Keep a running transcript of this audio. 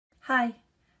Hi,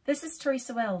 this is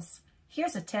Teresa Wells.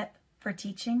 Here's a tip for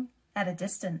teaching at a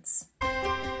distance.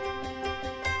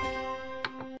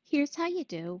 Here's how you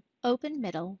do open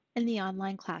middle in the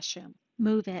online classroom.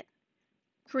 Move it.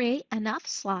 Create enough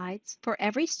slides for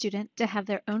every student to have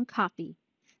their own copy.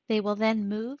 They will then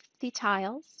move the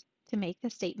tiles to make the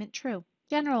statement true.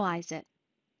 Generalize it.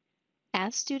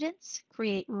 As students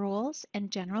create rules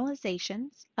and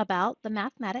generalizations about the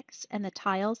mathematics and the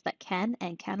tiles that can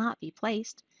and cannot be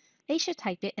placed, they should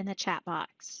type it in the chat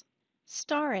box.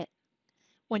 Star it.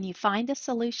 When you find a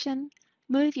solution,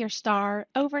 move your star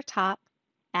over top,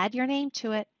 add your name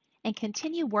to it, and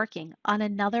continue working on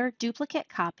another duplicate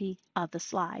copy of the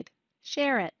slide.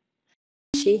 Share it.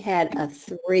 She had a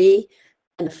 3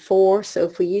 and a 4, so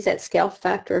if we use that scale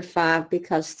factor of 5,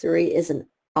 because 3 is an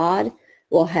odd,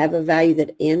 we'll have a value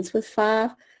that ends with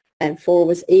 5, and 4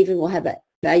 was even, we'll have a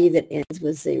value that ends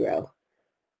with 0.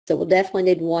 So we'll definitely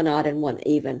need one odd and one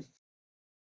even.